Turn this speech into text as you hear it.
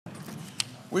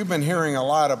We've been hearing a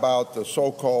lot about the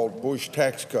so-called Bush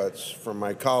tax cuts from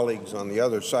my colleagues on the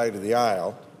other side of the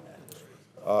aisle.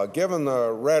 Given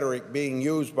the rhetoric being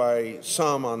used by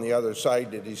some on the other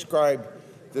side to describe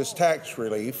this tax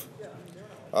relief,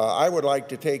 I would like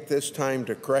to take this time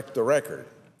to correct the record.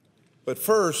 But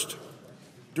first,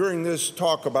 during this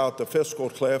talk about the fiscal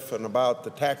cliff and about the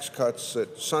tax cuts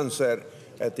that sunset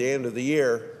at the end of the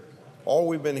year, all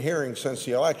we've been hearing since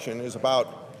the election is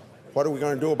about what are we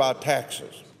going to do about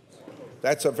taxes.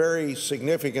 That's a very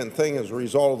significant thing as a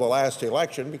result of the last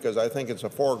election, because I think it's a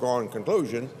foregone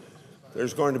conclusion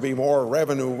there's going to be more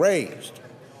revenue raised.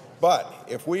 But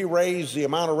if we raise the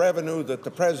amount of revenue that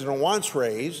the president wants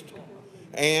raised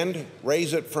and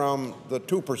raise it from the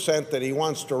 2% that he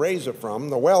wants to raise it from,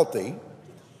 the wealthy,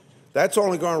 that's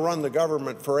only going to run the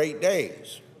government for 8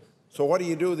 days. So what do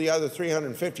you do the other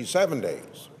 357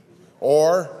 days?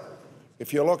 Or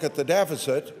if you look at the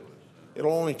deficit,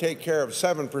 it'll only take care of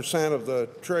 7% of the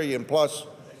trillion-plus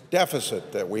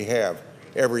deficit that we have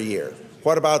every year.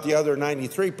 What about the other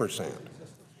 93%?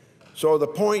 So the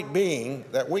point being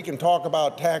that we can talk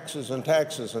about taxes and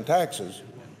taxes and taxes,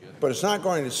 but it's not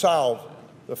going to solve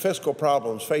the fiscal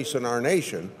problems facing our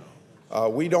nation.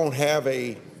 We don't have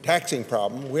a taxing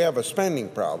problem. We have a spending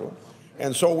problem.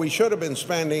 And so we should have been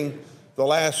spending the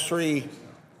last 3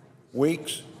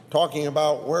 weeks talking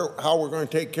about how we're going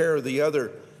to take care of the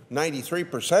other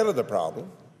 93% of the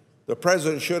problem. The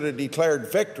president should have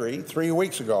declared victory 3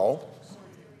 weeks ago,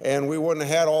 and we wouldn't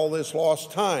have had all this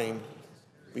lost time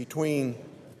between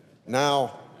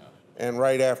now and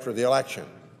right after the election.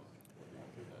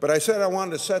 But I said I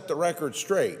wanted to set the record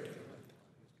straight.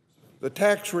 The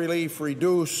tax relief of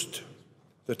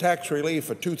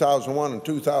 2001 and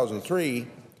 2003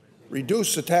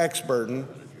 reduced the tax burden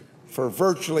for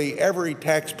virtually every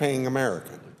tax-paying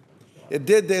American. It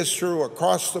did this through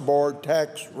across-the-board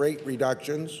tax rate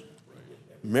reductions,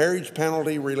 marriage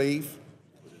penalty relief,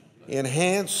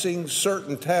 enhancing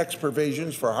certain tax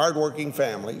provisions for hardworking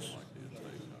families,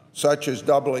 such as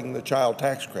doubling the child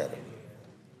tax credit.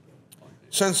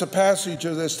 Since the passage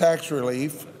of this tax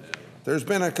relief, there's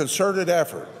been a concerted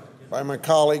effort by my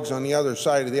colleagues on the other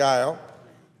side of the aisle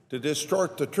to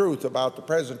distort the truth about the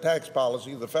present tax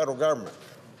policy of the federal government.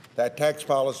 That tax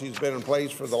policy has been in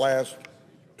place for the last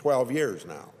 12 years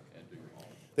now.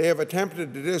 They have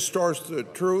attempted to distort the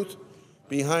truth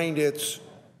behind its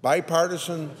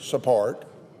bipartisan support,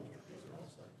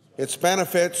 its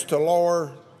benefits to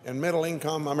lower and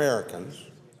middle-income Americans,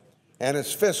 and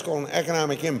its fiscal and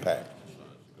economic impact.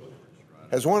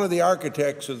 As one of the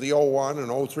architects of the 01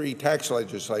 and 03 tax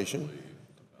legislation,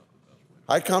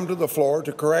 I come to the floor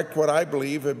to correct what I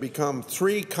believe have become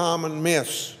 3 common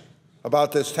myths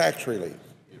about this tax relief.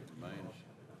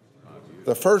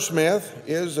 The first myth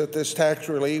is that this tax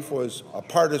relief was a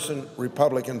partisan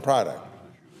Republican product.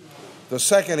 The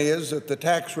second is that the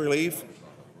tax relief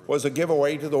was a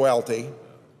giveaway to the wealthy.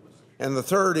 And the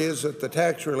third is that the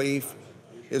tax relief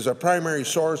is a primary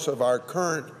source of our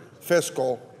current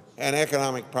fiscal and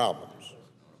economic problems.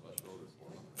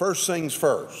 First things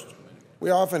first,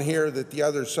 we often hear that the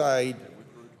other side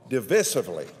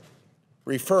divisively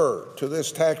refer to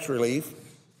this tax relief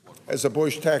as the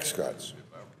Bush tax cuts.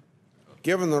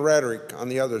 Given the rhetoric on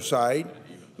the other side,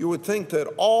 you would think that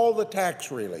all the tax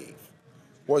relief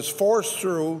was forced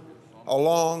through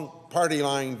along party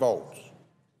line votes.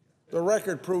 The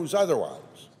record proves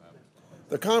otherwise.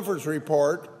 The conference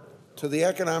report to the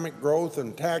Economic Growth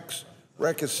and Tax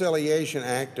Reconciliation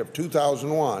Act of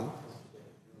 2001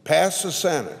 passed the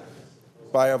Senate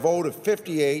by a vote of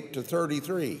 58 to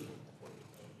 33.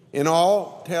 In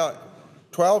all,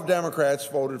 12 Democrats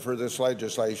voted for this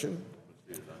legislation.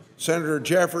 Senator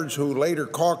Jeffords, who later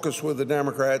caucused with the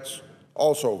Democrats,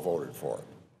 also voted for it.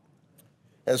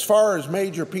 As far as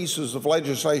major pieces of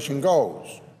legislation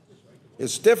goes,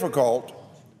 it's difficult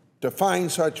to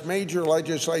find such major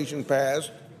legislation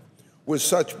passed with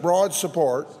such broad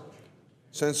support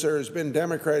since there has been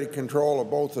Democratic control of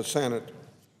both the Senate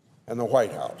and the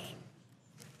White House.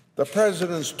 The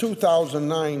President's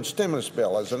 2009 stimulus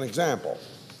bill, as an example,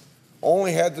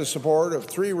 only had the support of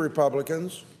 3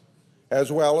 Republicans, as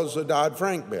well as the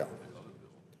Dodd-Frank bill.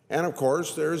 And of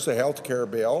course, there's the health care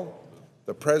bill,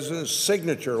 the President's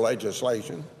signature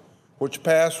legislation, which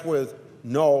passed with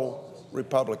no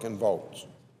Republican votes.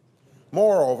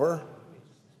 Moreover,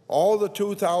 all the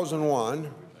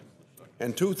 2001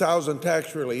 and 2000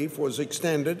 tax relief was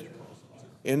extended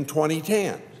in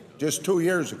 2010, just 2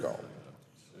 years ago,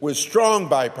 with strong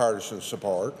bipartisan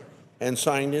support and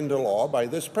signed into law by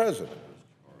this president.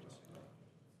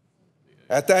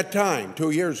 At that time,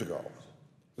 2 years ago,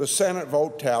 the Senate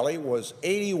vote tally was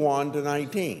 81 to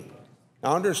 19.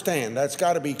 Now understand, that's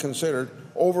got to be considered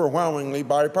overwhelmingly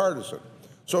bipartisan.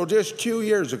 So just 2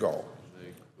 years ago,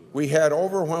 we had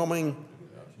overwhelming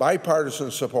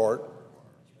bipartisan support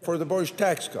for the Bush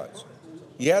tax cuts.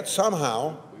 Yet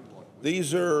somehow,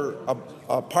 these are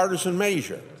a partisan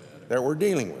measure that we're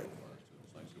dealing with.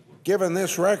 Given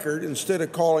this record, instead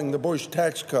of calling the Bush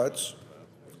tax cuts,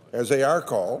 as they are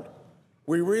called,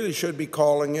 we really should be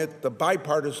calling it the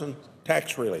bipartisan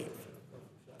tax relief.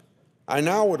 I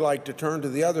now would like to turn to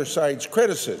the other side's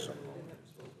criticism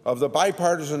of the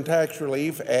bipartisan tax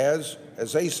relief as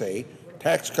they say,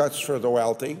 tax cuts for the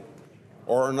wealthy,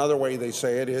 or another way they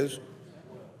say it is,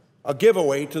 a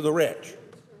giveaway to the rich.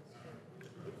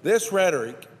 This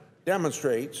rhetoric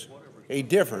demonstrates a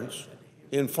difference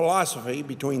in philosophy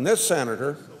between this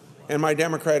senator and my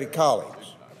Democratic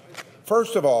colleagues.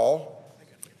 First of all,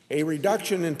 a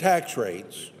reduction in tax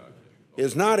rates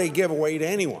is not a giveaway to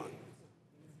anyone.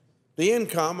 The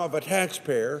income of a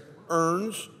taxpayer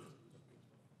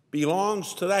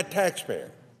belongs to that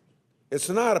taxpayer. It's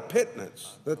not a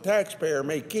pittance the taxpayer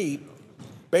may keep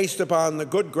based upon the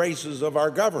good graces of our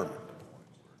government.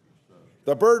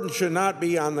 The burden should not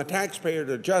be on the taxpayer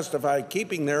to justify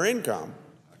keeping their income.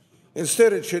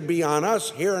 Instead, it should be on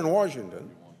us here in Washington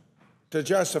to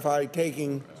justify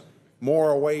taking more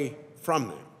away from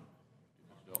them.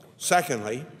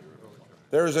 Secondly,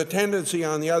 there is a tendency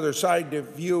on the other side to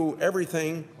view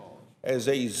everything as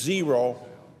a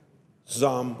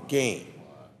zero-sum game.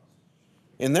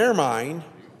 In their mind,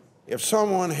 if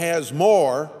someone has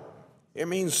more, it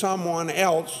means someone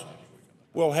else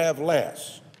will have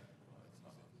less.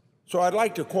 So I'd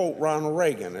like to quote Ronald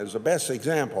Reagan as the best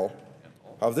example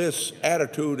of this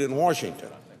attitude in Washington.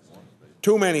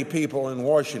 Too many people in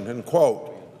Washington,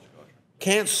 quote,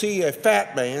 can't see a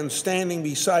fat man standing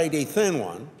beside a thin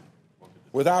one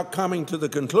without coming to the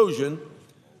conclusion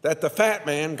that the fat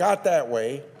man got that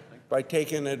way by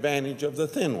taking advantage of the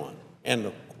thin one, end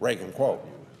of Reagan quote.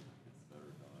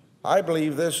 I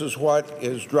believe this is what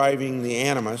is driving the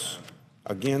animus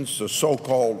against the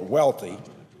so-called wealthy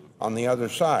on the other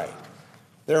side.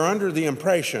 They're under the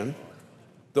impression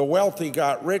the wealthy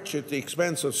got rich at the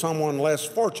expense of someone less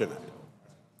fortunate.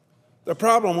 The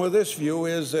problem with this view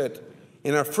is that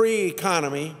in a free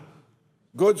economy,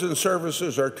 goods and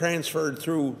services are transferred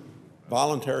through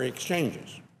voluntary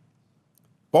exchanges.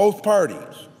 Both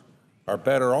parties are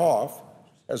better off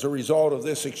as a result of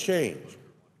this exchange.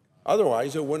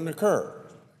 Otherwise, it wouldn't occur.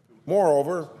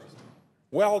 Moreover,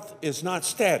 wealth is not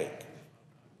static.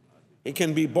 It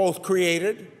can be both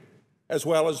created as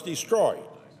well as destroyed.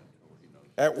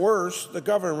 At worst, the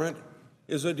government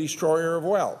is a destroyer of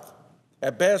wealth.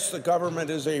 At best, the government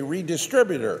is a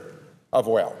redistributor of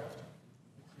wealth.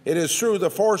 It is through the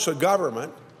force of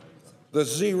government the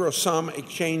zero-sum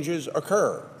exchanges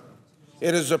occur.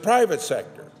 It is the private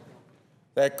sector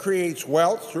that creates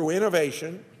wealth through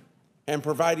innovation and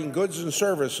providing goods and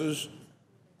services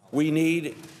we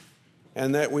need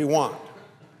and that we want.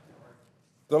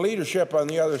 The leadership on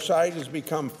the other side has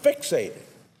become fixated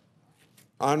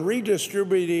on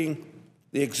redistributing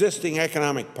the existing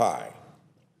economic pie.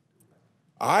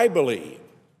 I believe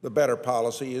the better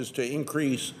policy is to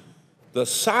increase the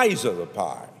size of the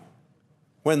pie.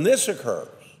 When this occurs,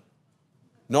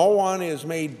 no one is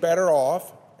made better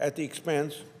off at the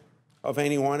expense of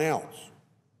anyone else.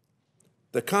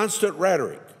 The constant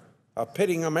rhetoric of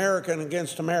pitting American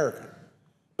against American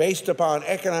based upon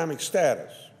economic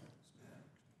status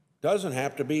doesn't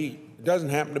happen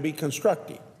to be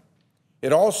constructive.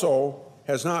 It also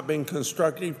has not been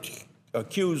constructive to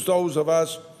accuse those of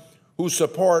us who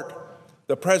support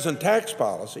the present tax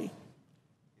policy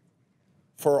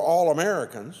for all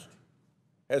Americans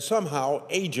as somehow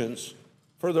agents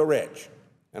for the rich.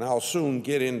 And I'll soon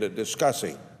get into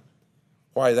discussing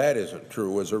why that isn't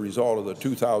true as a result of the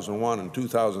 2001 and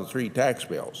 2003 tax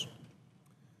bills.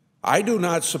 I do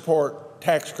not support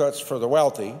tax cuts for the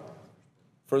wealthy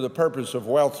for the purpose of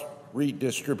wealth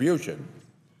redistribution.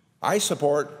 I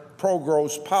support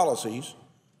pro-growth policies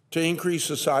to increase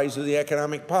the size of the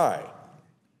economic pie.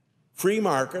 Free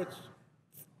markets,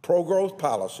 pro-growth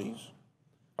policies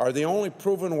are the only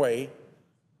proven way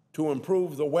to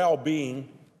improve the well-being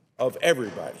of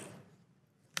everybody.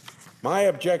 My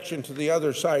objection to the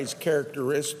other side's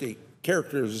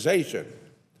characterization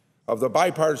of the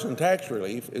bipartisan tax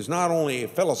relief is not only a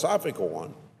philosophical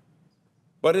one,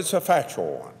 but it's a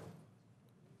factual one.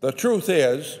 The truth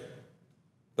is,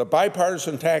 the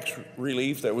bipartisan tax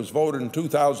relief that was voted in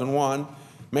 2001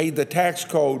 made the tax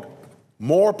code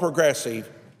more progressive,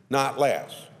 not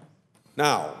less.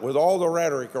 Now, with all the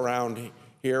rhetoric around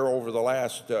here over the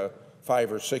last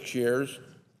 5 or 6 years,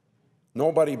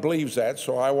 Nobody believes that,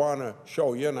 so I want to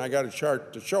show you, and I got a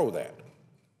chart to show that.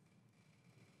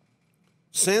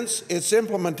 Since its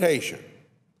implementation,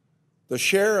 the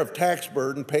share of tax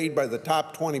burden paid by the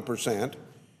top 20%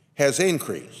 has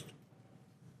increased.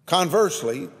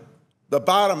 Conversely, the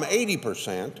bottom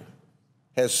 80%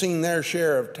 has seen their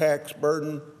share of tax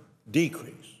burden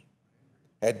decrease.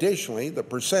 Additionally, the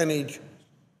percentage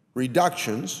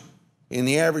reductions in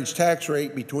the average tax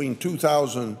rate between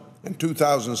 2000 and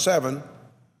 2007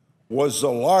 was the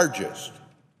largest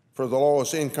for the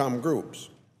lowest income groups.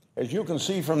 As you can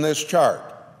see from this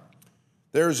chart,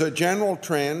 there's a general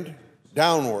trend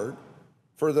downward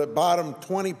for the bottom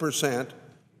 20%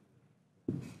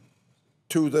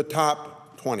 to the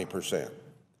top 20%.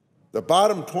 The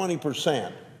bottom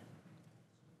 20%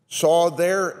 saw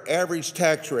their average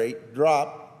tax rate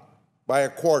drop by a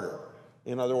quarter.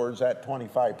 In other words, that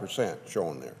 25%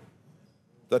 shown there.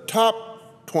 The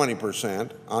top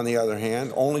 20%, on the other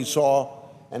hand, only saw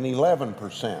an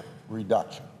 11%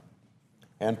 reduction,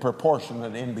 and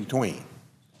proportionate in between.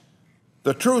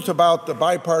 The truth about the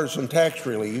bipartisan tax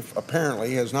relief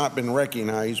apparently has not been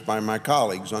recognized by my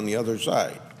colleagues on the other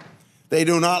side. They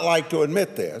do not like to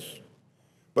admit this,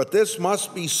 but this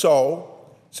must be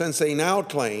so since they now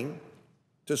claim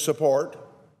to support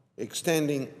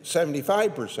extending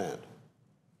 75%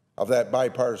 of that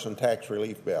bipartisan tax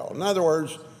relief bill. In other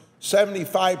words,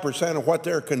 75% of what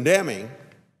they're condemning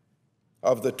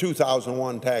of the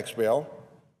 2001 tax bill,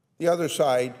 the other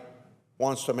side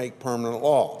wants to make permanent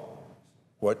law,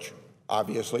 which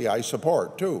obviously I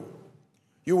support too.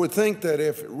 You would think that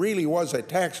if it really was a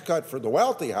tax cut for the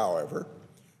wealthy, however,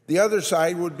 the other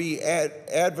side would be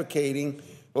advocating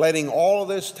letting all of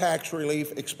this tax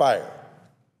relief expire.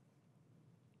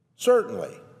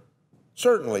 Certainly,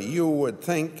 you would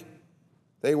think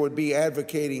they would be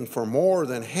advocating for more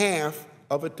than half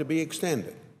of it to be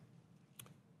extended.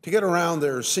 To get around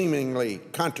their seemingly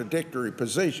contradictory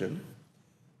position,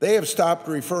 they have stopped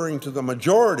referring to the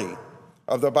majority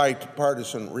of the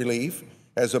bipartisan relief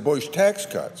as the Bush tax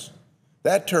cuts.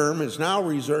 That term is now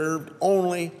reserved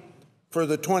only for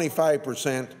the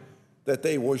 25% that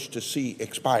they wish to see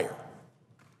expire.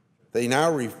 They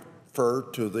now refer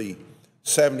to the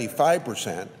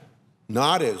 75%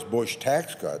 not as Bush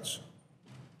tax cuts.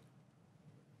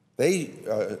 They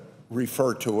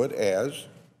refer to it as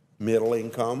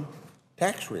middle-income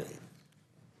tax relief.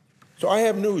 So I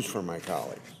have news for my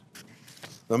colleagues.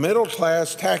 The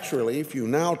middle-class tax relief you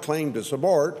now claim to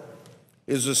support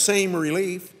is the same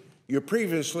relief you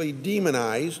previously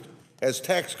demonized as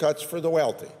tax cuts for the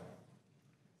wealthy.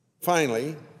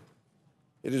 Finally,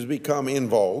 it has become in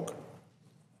vogue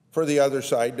for the other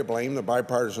side to blame the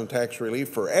bipartisan tax relief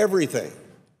for everything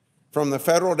from the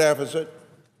federal deficit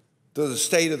to the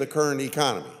state of the current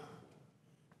economy.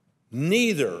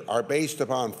 Neither are based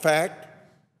upon fact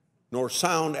nor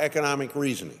sound economic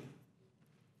reasoning.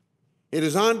 It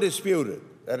is undisputed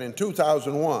that in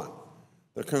 2001,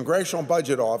 the Congressional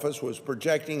Budget Office was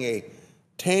projecting a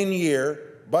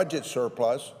 10-year budget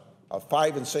surplus of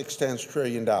 $5 6/10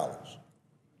 trillion.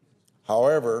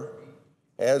 However,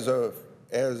 as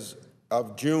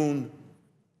of June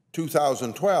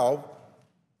 2012,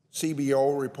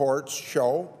 CBO reports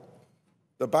show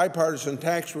the bipartisan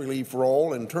tax relief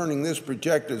role in turning this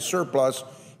projected surplus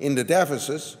into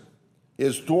deficits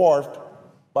is dwarfed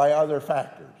by other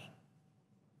factors.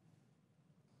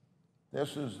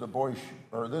 This is the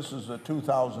this is the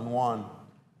 2001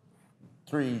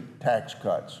 3 tax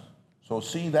cuts. So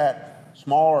see that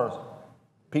smaller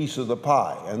piece of the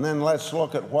pie. And then let's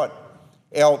look at what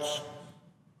else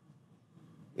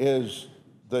is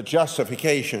the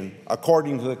justification,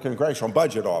 according to the Congressional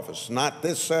Budget Office, not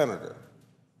this senator,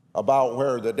 about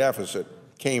where the deficit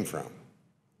came from.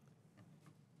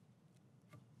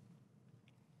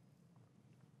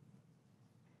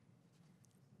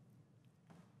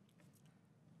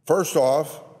 First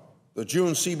off, the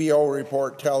June CBO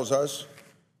report tells us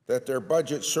that their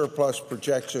budget surplus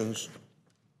projections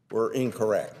were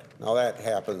incorrect. Now, that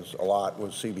happens a lot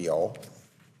with CBO.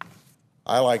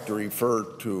 I like to refer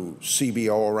to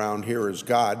CBO around here as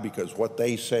God, because what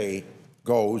they say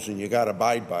goes, and you got to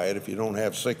abide by it if you don't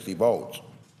have 60 votes.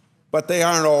 But they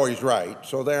aren't always right,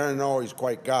 so they aren't always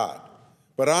quite God.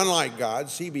 But unlike God,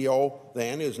 CBO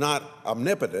then is not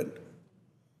omnipotent.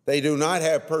 They do not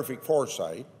have perfect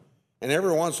foresight, and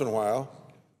every once in a while,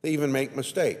 they even make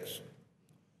mistakes.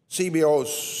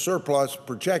 CBO's surplus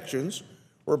projections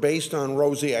were based on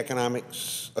rosy economic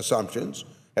assumptions,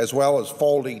 as well as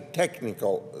faulty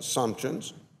technical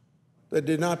assumptions that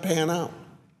did not pan out.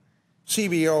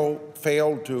 CBO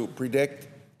failed to predict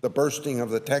the bursting of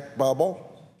the tech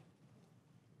bubble,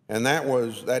 and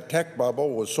that tech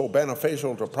bubble was so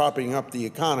beneficial to propping up the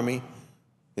economy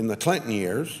in the Clinton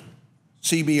years.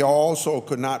 CBO also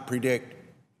could not predict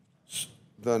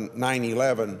the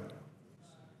 9/11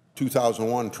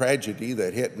 2001 tragedy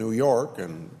that hit New York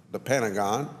and the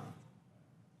Pentagon,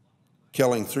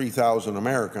 killing 3,000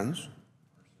 Americans.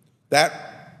 That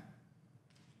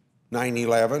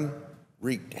 9/11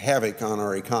 wreaked havoc on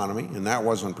our economy, and that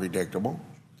wasn't predictable.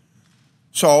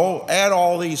 So add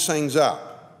all these things up.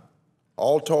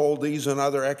 All told, these and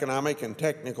other economic and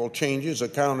technical changes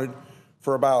accounted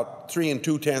for about 3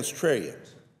 2/10 trillion.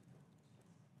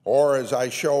 Or, as I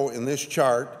show in this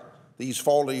chart, these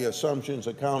faulty assumptions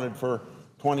accounted for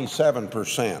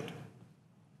 27%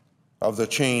 of the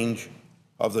change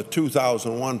of the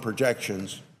 2001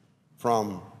 projections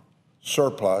from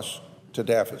surplus to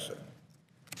deficit.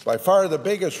 By far the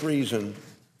biggest reason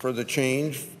for the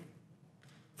change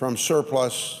from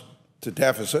surplus to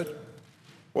deficit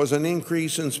was an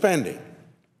increase in spending.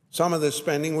 Some of this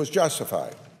spending was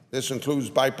justified. This includes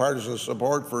bipartisan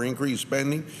support for increased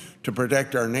spending to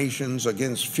protect our nations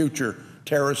against future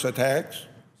terrorist attacks.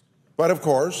 But of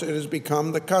course, it has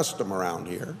become the custom around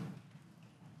here.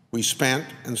 We spent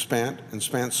and spent and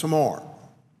spent some more.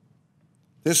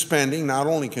 This spending not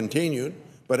only continued,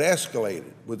 but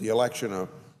escalated with the election of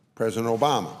President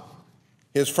Obama.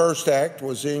 His first act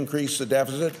was to increase the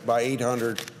deficit by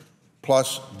 $800+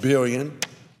 billion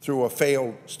through a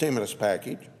failed stimulus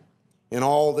package. And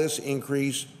all this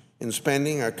increase in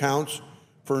spending accounts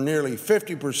for nearly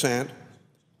 50%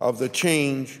 of the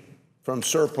change from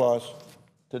surplus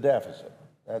to deficit.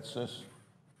 That's this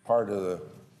part of the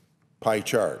pie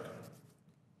chart.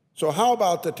 So how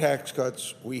about the tax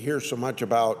cuts we hear so much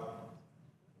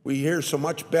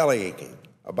belly aching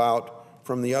about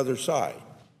from the other side?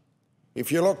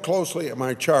 If you look closely at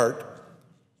my chart,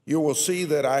 you will see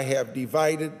that I have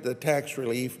divided the tax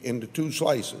relief into two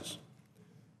slices.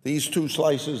 These two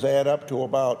slices add up to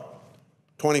about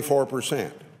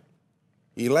 24%.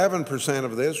 11%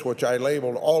 of this, which I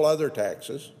labeled all other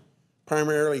taxes,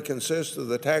 primarily consists of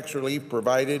the tax relief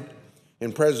provided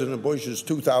in President Bush's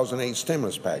 2008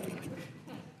 stimulus package,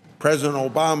 President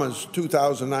Obama's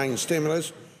 2009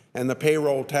 stimulus, and the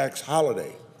payroll tax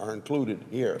holiday are included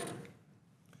here.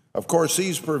 Of course,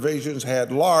 these provisions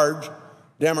had large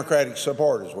Democratic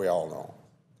support, as we all know.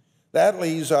 That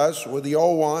leaves us with the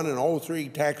 01 and 03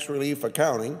 tax relief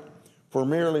accounting for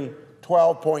merely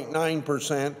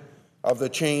 12.9% of the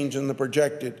change in the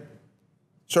projected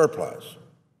surplus.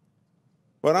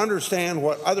 But understand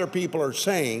what other people are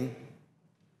saying,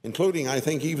 including, I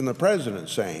think, even the president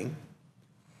saying,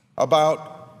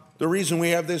 about the reason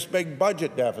we have this big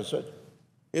budget deficit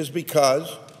is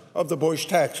because of the Bush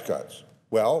tax cuts.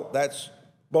 Well, that's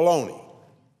baloney.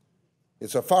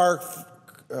 It's a far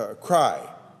cry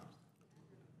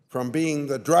from being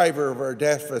the driver of our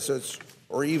deficits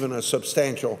or even a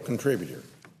substantial contributor.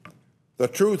 The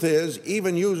truth is,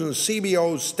 even using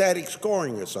CBO's static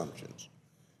scoring assumptions,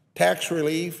 tax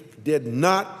relief did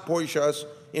not push us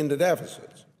into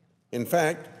deficits. In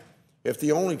fact, if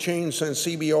the only change since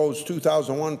CBO's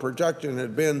 2001 projection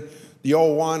had been the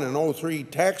 01 and 03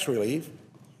 tax relief,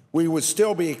 we would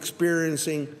still be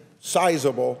experiencing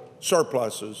sizable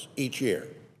surpluses each year.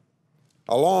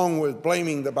 Along with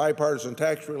blaming the bipartisan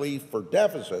tax relief for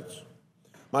deficits,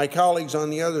 my colleagues on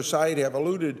the other side have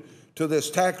alluded to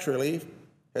this tax relief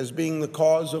as being the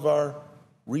cause of our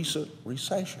recent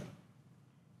recession.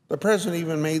 The president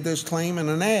even made this claim in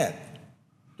an ad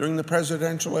during the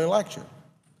presidential election.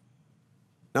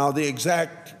 Now, the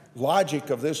exact logic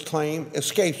of this claim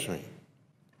escapes me.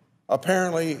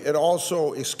 Apparently, it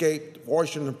also escaped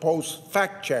Washington Post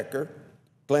fact-checker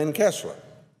Glenn Kessler.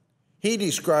 He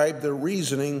described the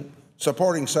reasoning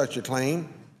supporting such a claim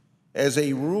as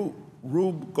a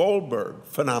Rube Goldberg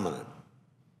phenomenon.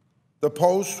 The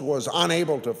Post was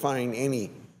unable to find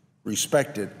any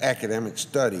respected academic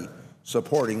study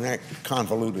supporting that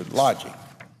convoluted logic.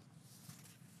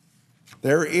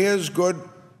 There is good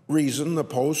reason the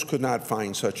Post could not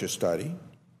find such a study.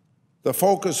 The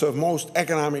focus of most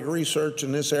economic research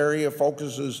in this area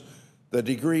focuses the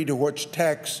degree to which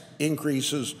tax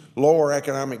increases lower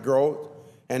economic growth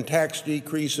and tax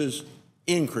decreases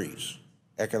increase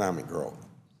economic growth.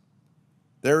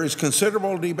 There is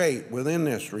considerable debate within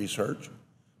this research,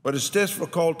 but it's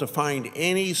difficult to find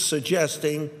any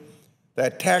suggesting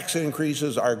that tax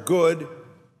increases are good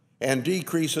and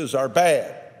decreases are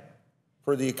bad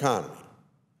for the economy.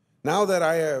 Now that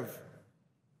I have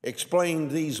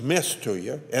explained these myths to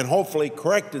you and hopefully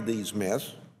corrected these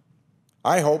myths,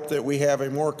 I hope that we have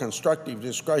a more constructive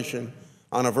discussion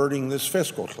on averting this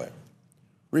fiscal cliff.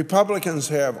 Republicans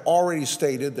have already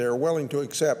stated they're willing to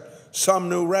accept some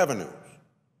new revenues.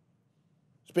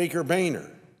 Speaker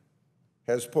Boehner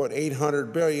has put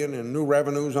 $800 billion in new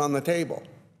revenues on the table.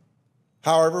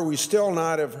 However, we still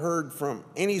not have heard from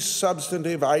any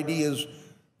substantive ideas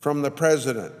from the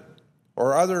president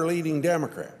or other leading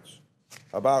Democrats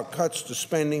about cuts to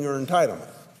spending or entitlement.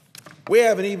 We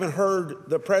haven't even heard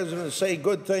the president say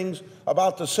good things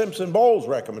about the Simpson-Bowles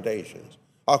recommendations,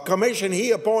 a commission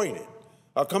he appointed,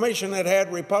 a commission that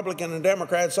had Republicans and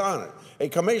Democrats on it, a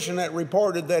commission that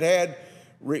reported that had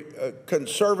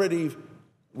conservative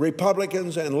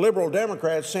Republicans and liberal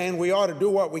Democrats saying we ought to do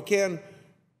what we can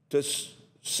to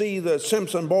see the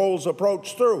Simpson-Bowles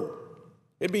approach through.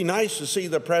 It'd be nice to see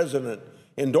the president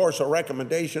endorse a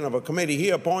recommendation of a committee he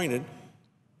appointed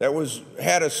that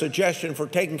had a suggestion for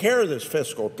taking care of this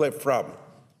fiscal cliff problem.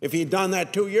 If he'd done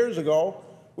that 2 years ago,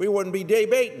 we wouldn't be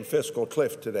debating fiscal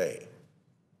cliff today.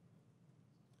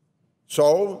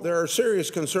 So there are serious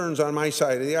concerns on my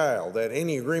side of the aisle that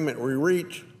any agreement we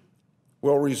reach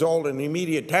will result in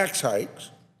immediate tax hikes,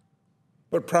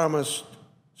 but promised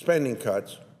spending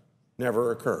cuts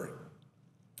never occurring.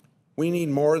 We need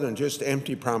more than just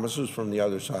empty promises from the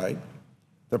other side.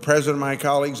 The president and my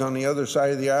colleagues on the other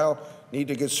side of the aisle need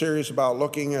to get serious about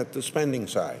looking at the spending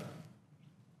side.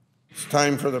 It's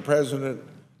time for the president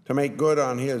to make good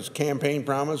on his campaign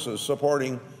promise of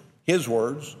supporting his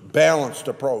words, balanced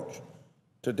approach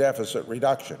to deficit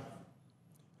reduction.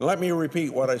 And let me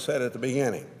repeat what I said at the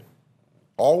beginning.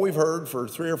 All we've heard for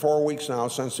 3 or 4 weeks now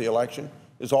since the election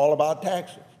is all about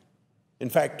taxes. In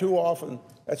fact, too often,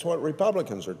 that's what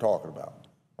Republicans are talking about,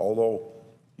 although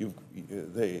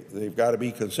they've got to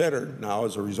be considered now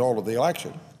as a result of the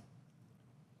election.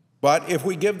 But if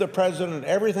we give the president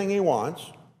everything he wants,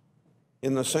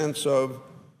 in the sense of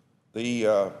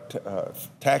the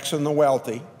taxing the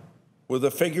wealthy with the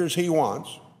figures he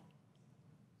wants,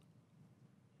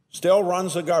 still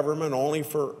runs the government only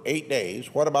for 8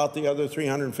 days. What about the other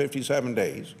 357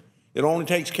 days? It only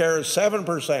takes care of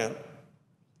 7%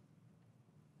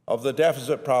 of the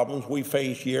deficit problems we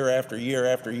face year after year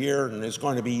after year, and it's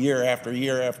going to be year after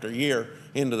year after year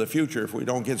into the future if we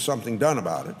don't get something done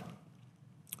about it.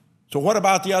 So what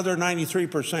about the other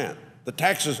 93%? The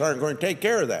taxes aren't going to take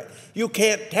care of that. You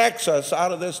can't tax us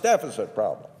out of this deficit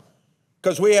problem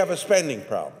because we have a spending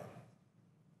problem.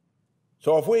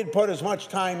 So if we'd put as much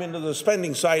time into the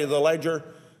spending side of the ledger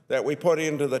that we put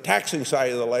into the taxing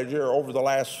side of the ledger over the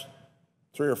last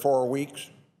 3 or 4 weeks,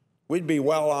 we'd be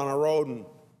well on a road and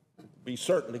be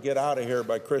certain to get out of here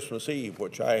by Christmas Eve,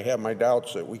 which I have my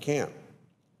doubts that we can.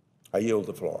 I yield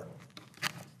the floor.